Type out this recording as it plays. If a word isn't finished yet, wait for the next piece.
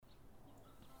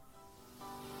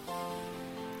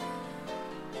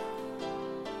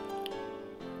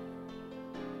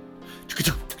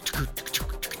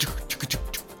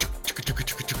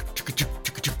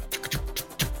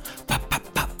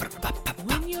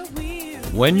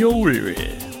when you're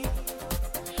weary.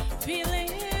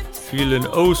 Feeling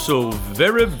oh so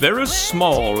very, very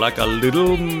small, like a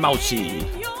little mousey.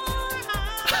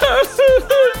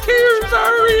 Tears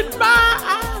are in my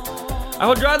eyes. I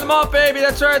will dry them off, baby.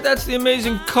 That's right. That's the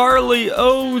amazing Carly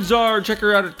Ozard. Check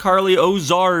her out at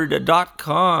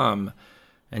carlyozard.com.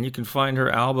 And you can find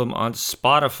her album on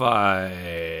Spotify.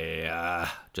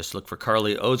 Just look for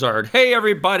Carly Ozard. Hey,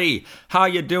 everybody. How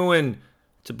you doing?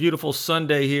 It's a beautiful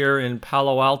Sunday here in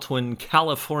Palo Alto,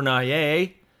 California.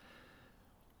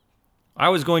 I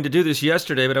was going to do this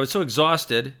yesterday, but I was so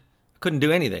exhausted, I couldn't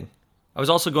do anything. I was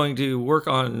also going to work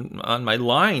on my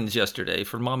lines yesterday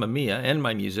for Mamma Mia and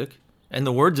my music, and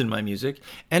the words in my music,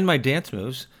 and my dance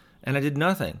moves, and I did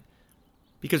nothing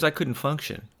because I couldn't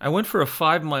function. I went for a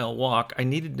 5-mile walk. I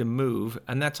needed to move,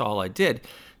 and that's all I did.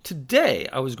 Today,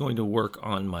 I was going to work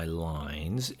on my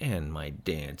lines and my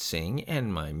dancing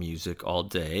and my music all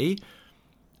day,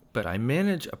 but I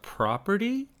manage a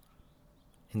property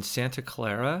in Santa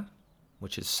Clara,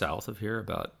 which is south of here,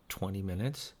 about 20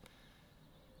 minutes.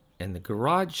 And the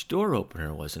garage door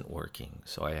opener wasn't working.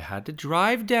 So I had to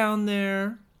drive down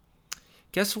there.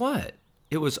 Guess what?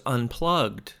 It was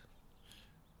unplugged.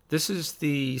 This is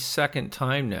the second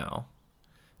time now.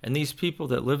 And these people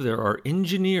that live there are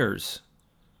engineers.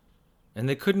 And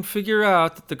they couldn't figure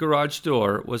out that the garage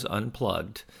door was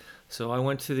unplugged. So I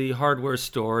went to the hardware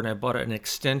store and I bought an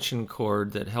extension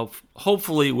cord that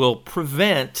hopefully will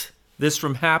prevent this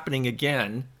from happening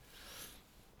again.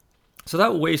 So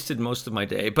that wasted most of my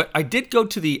day. But I did go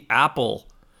to the Apple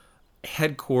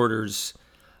headquarters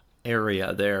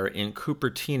area there in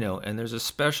Cupertino, and there's a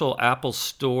special Apple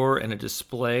store and a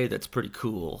display that's pretty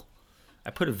cool.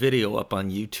 I put a video up on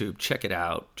YouTube. Check it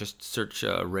out. Just search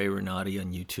Ray Renati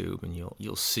on YouTube, and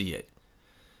you'll see it.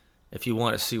 If you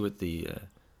want to see what the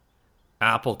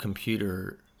Apple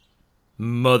computer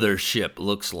mothership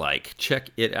looks like, check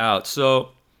it out. So,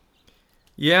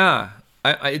 yeah.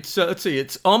 Let's see,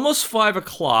 it's almost 5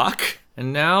 o'clock,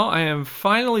 and now I am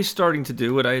finally starting to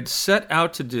do what I had set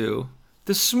out to do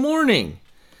this morning,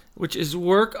 which is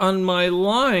work on my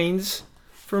lines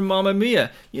for Mamma Mia.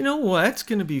 You know what? It's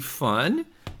going to be fun.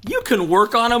 You can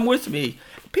work on them with me.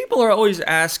 People are always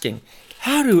asking,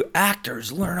 how do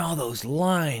actors learn all those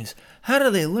lines? How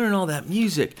do they learn all that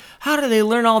music? How do they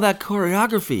learn all that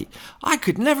choreography? I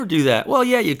could never do that. Well,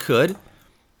 yeah, you could.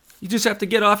 You just have to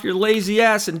get off your lazy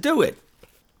ass and do it.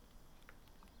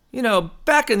 You know,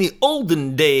 back in the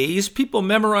olden days, people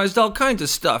memorized all kinds of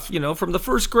stuff, from the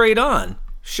first grade on.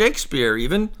 Shakespeare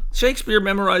even. Shakespeare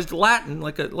memorized Latin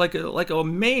like a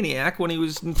maniac when he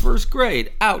was in first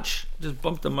grade. Ouch. Just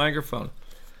bumped the microphone.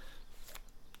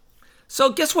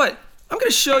 So guess what? I'm going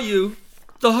to show you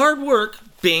the hard work,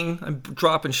 bing, I'm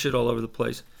dropping shit all over the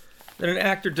place, that an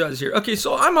actor does here. Okay,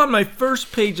 so I'm on my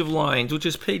first page of lines, which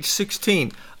is page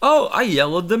 16. Oh, I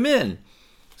yellowed them in.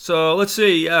 So let's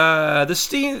see,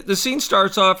 the scene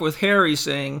starts off with Harry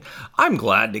saying, "I'm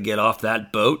glad to get off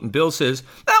that boat," and Bill says,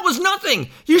 "That was nothing.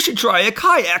 You should try a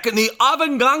kayak in the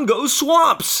Avangango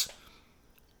swamps."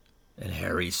 And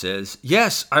Harry says,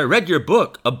 "Yes, I read your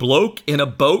book, A Bloke in a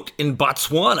Boat in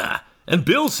Botswana." And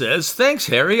Bill says, "Thanks,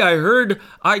 Harry. I heard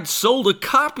I'd sold a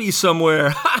copy somewhere."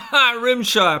 Ha ha,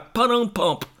 rimshot,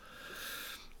 pump.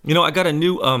 I got a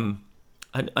new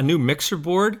mixer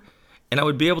board, and I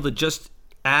would be able to just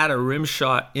add a rim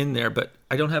shot in there, but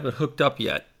I don't have it hooked up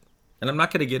yet. And I'm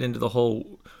not going to get into the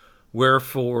whole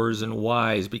wherefores and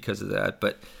whys because of that,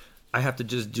 but I have to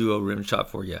just do a rim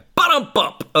shot for you. Bump.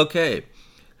 Okay.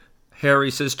 Harry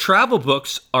says, "Travel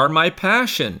books are my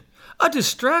passion. A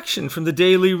distraction from the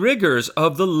daily rigors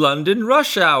of the London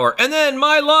rush hour." And then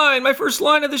my first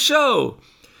line of the show.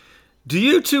 "Do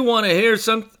you two want to hear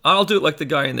some?" I'll do it like the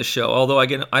guy in the show, although I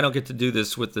don't get to do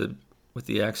this with the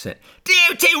accent. "Do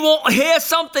you two want to hear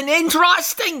something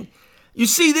interesting? You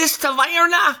see this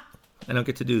taverna?" I don't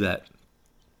get to do that.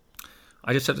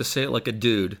 I just have to say it like a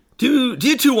dude. Do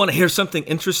you two want to hear something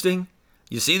interesting?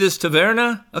 You see this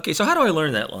taverna? Okay, so how do I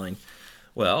learn that line?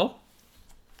 Well,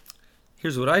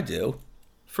 here's what I do.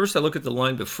 First, I look at the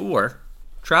line before.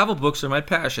 "Travel books are my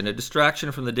passion, a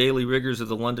distraction from the daily rigors of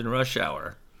the London rush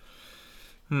hour."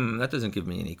 That doesn't give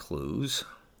me any clues.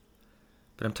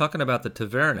 But I'm talking about the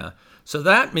taverna. So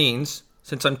that means,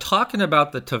 since I'm talking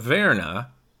about the taverna,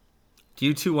 do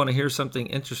you two want to hear something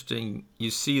interesting?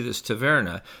 You see this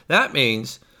taverna. That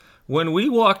means when we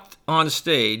walked on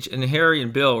stage and Harry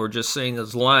and Bill were just saying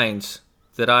those lines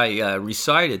that I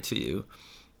recited to you,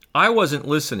 I wasn't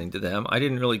listening to them. I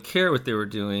didn't really care what they were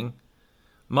doing.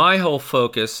 My whole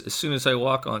focus, as soon as I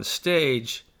walk on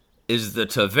stage, is the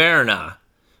taverna,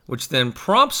 which then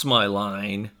prompts my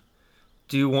line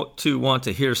Do you want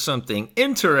to hear something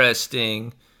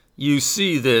interesting? You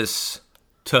see this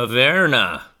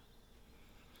taverna.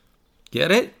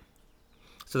 Get it?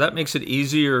 So that makes it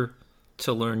easier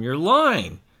to learn your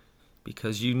line.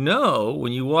 Because you know,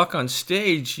 when you walk on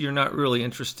stage, you're not really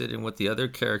interested in what the other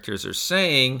characters are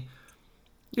saying.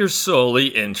 You're solely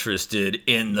interested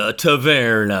in the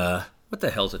taverna. What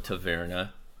the hell's a taverna?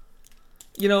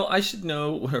 You know, I should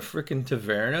know what a frickin'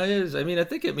 taverna is. I mean, I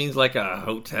think it means like a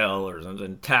hotel or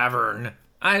something. Tavern.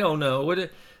 I don't know.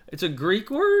 It's a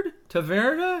Greek word?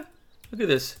 Taverna? Look at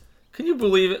this. Can you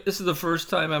believe it? This is the first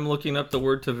time I'm looking up the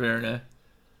word taverna.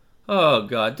 Oh,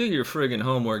 God. Do your friggin'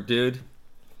 homework, dude.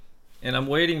 And I'm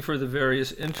waiting for the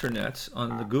various internets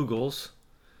on the Googles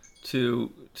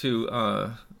to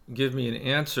give me an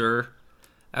answer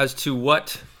as to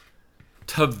what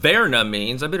taverna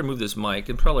means. I better move this mic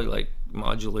and probably like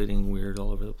modulating weird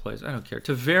all over the place. I don't care.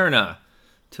 Taverna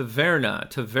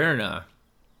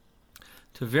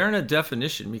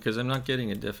definition, because I'm not getting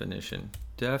a definition.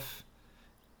 Taverna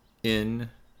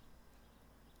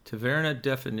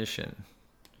definition.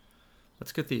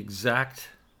 Let's get the exact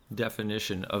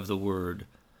definition of the word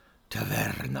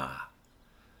taverna.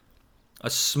 A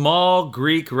small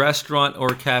Greek restaurant or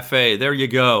cafe. There you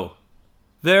go.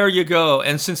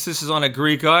 And since this is on a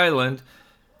Greek island,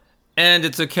 and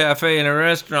it's a cafe and a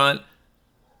restaurant,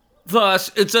 thus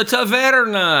it's a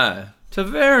taverna.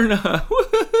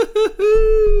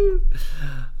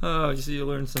 Oh, you see, you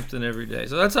learn something every day.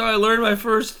 So that's how I learned my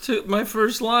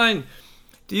first line.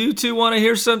 Do you two want to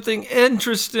hear something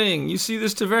interesting? You see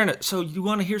this taverna. So you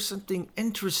want to hear something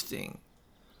interesting.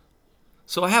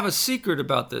 So I have a secret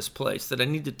about this place that I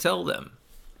need to tell them.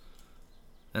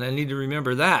 And I need to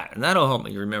remember that. And that'll help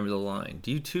me remember the line. Do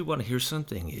you two want to hear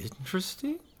something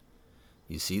interesting?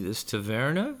 You see this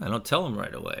taverna? I don't tell them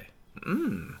right away.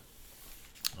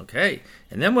 Okay.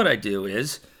 And then what I do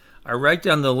is I write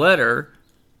down the letters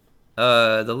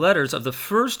of the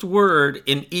first word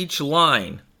in each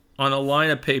line on a line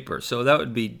of paper. So that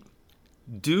would be,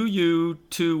 do you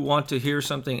two want to hear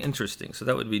something interesting? So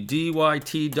that would be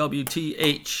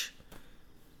DYTWTH.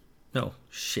 No,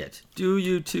 shit. Do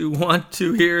you two want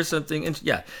to hear something interesting?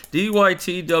 Yeah,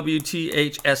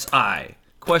 DYTWTHSI,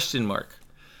 question mark.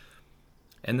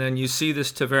 And then you see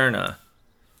this taverna,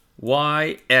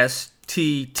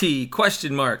 YSTT,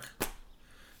 question mark.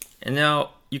 And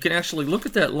now you can actually look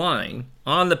at that line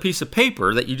on the piece of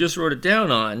paper that you just wrote it down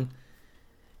on,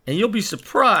 and you'll be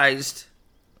surprised.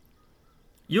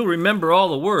 You'll remember all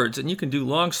the words, and you can do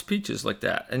long speeches like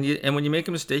that. And when you make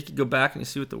a mistake, you go back and you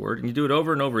see what the word, and you do it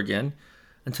over and over again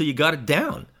until you got it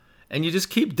down. And you just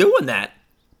keep doing that,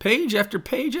 page after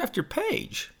page after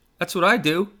page. That's what I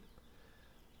do.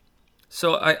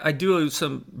 So I do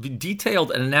some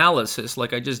detailed analysis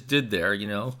like I just did there, you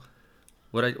know.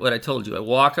 What I told you. I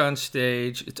walk on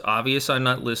stage. It's obvious I'm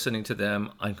not listening to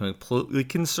them. I'm completely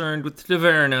concerned with the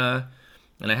taverna.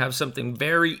 And I have something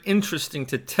very interesting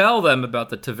to tell them about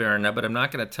the taverna, but I'm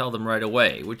not going to tell them right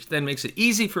away, which then makes it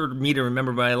easy for me to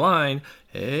remember my line.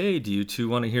 Hey, do you two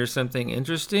want to hear something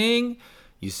interesting?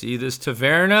 You see this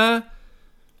taverna?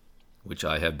 Which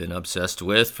I have been obsessed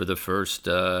with for the first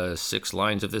 6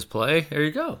 lines of this play. There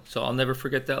you go. So I'll never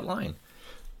forget that line.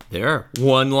 There,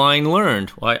 one line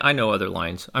learned. Well, I know other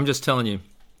lines. I'm just telling you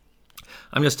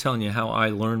how I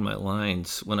learn my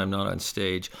lines when I'm not on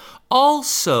stage.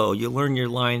 Also, you learn your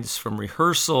lines from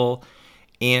rehearsal,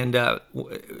 and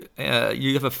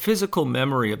you have a physical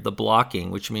memory of the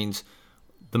blocking, which means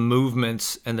the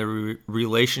movements and the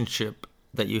relationship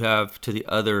that you have to the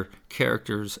other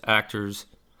characters, actors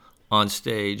on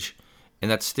stage, and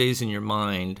that stays in your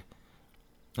mind,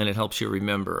 and it helps you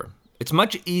remember. It's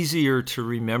much easier to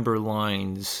remember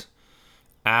lines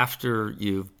after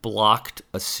you've blocked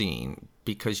a scene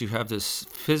because you have this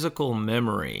physical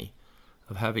memory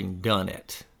of having done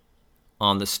it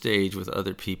on the stage with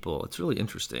other people. It's really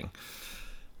interesting.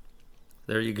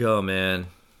 There you go, man.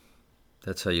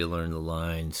 That's how you learn the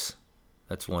lines.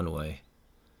 That's one way.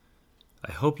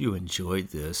 I hope you enjoyed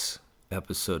this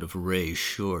episode of Ray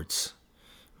Shorts.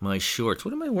 My shorts.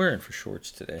 What am I wearing for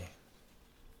shorts today?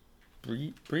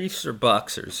 Briefs or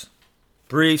boxers?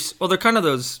 Briefs. Well, they're kind of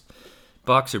those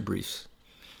boxer briefs.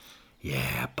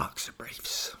 Yeah, boxer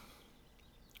briefs.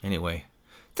 Anyway,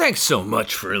 thanks so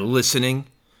much for listening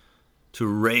to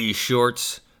Ray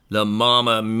Shorts, the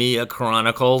Mamma Mia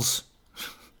Chronicles.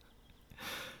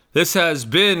 This has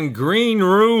been Green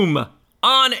Room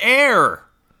on Air.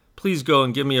 Please go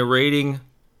and give me a rating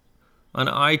on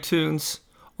iTunes,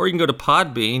 or you can go to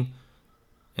Podbean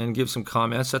and give some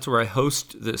comments. That's where I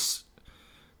host this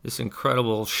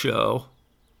incredible show.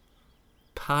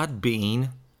 Podbean,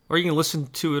 Or you can listen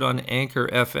to it on Anchor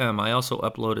FM. I also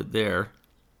upload it there.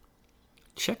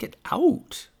 Check it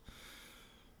out.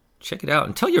 Check it out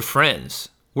and tell your friends.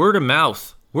 Word of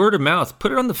mouth. Word of mouth.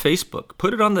 Put it on the Facebook.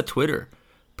 Put it on the Twitter.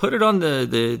 Put it on the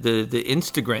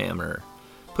Instagram, or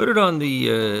put it on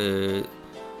the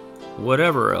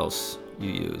whatever else you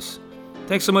use.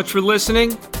 Thanks so much for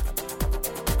listening.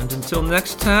 And until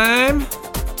next time,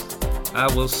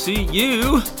 I will see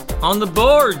you on the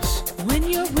boards. When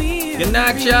you're weary, good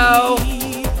night, y'all.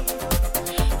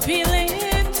 Feeling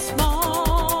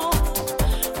small,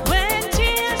 when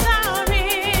tears are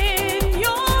in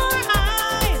your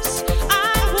eyes,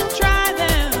 I will dry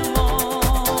them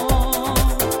all.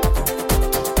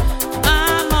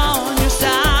 I'm on your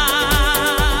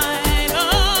side,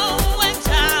 oh, when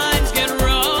times get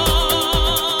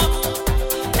rough,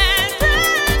 and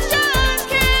friends just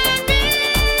can't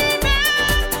be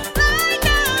met like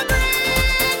a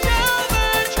bridge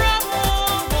over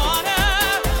troubled water.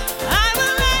 I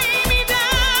will lay me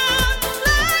down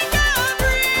like a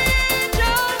bridge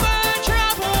over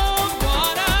troubled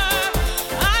water.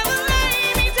 I will lay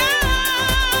me down.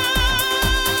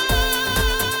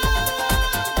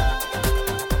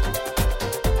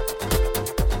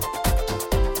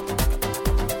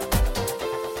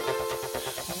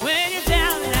 When you're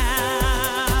down and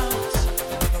out,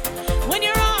 when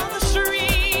you're on the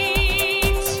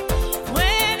streets,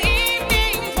 when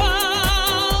evening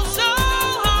falls so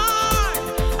hard,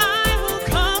 I will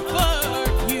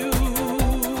comfort you.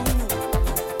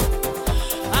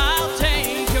 I'll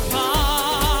take your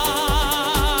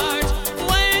part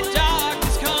when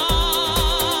darkness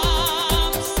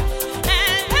comes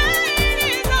and pain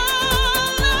is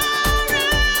all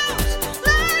around,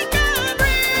 like a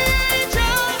bridge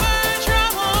over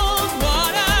troubled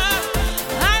water.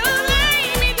 I will lay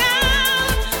me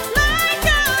down like a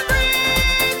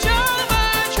bridge over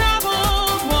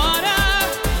troubled water.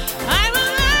 I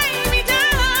will lay me down.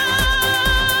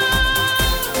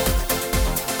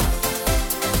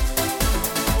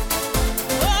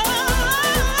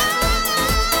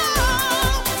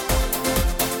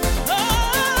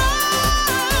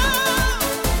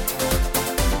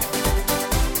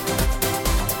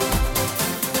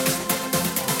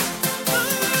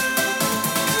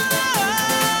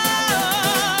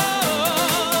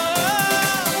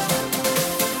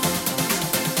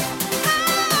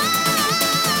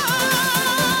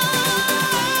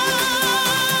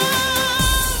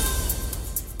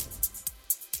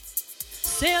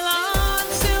 Sail on,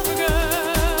 silver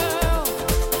girl,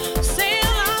 sail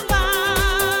on by.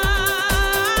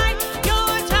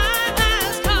 Your time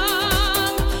has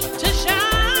come to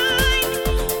shine.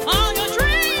 All your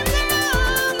dreams are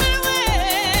on their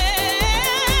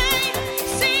way.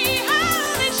 See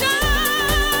how they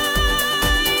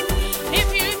shine. If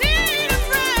you need a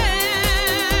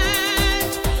friend,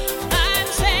 I'm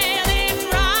sailing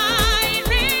right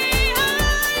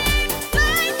behind,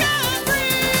 like a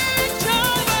bridge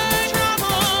over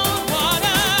troubled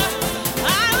water. I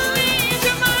will lead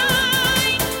your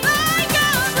mind, like a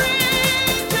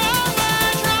bridge over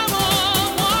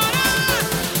troubled water.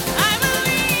 I will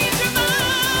lead your mind.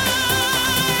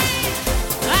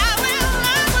 I will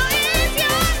ease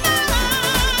your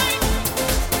mind,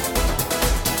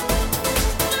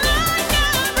 like a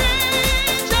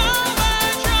bridge over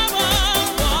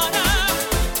troubled water.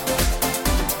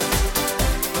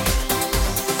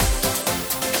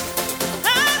 I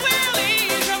will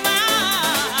ease your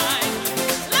mind,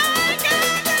 like a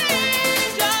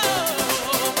bridge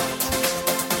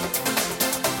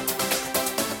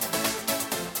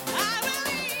I will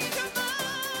ease your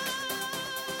mind.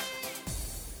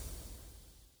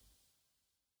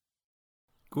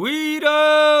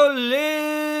 Guido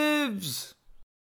lives.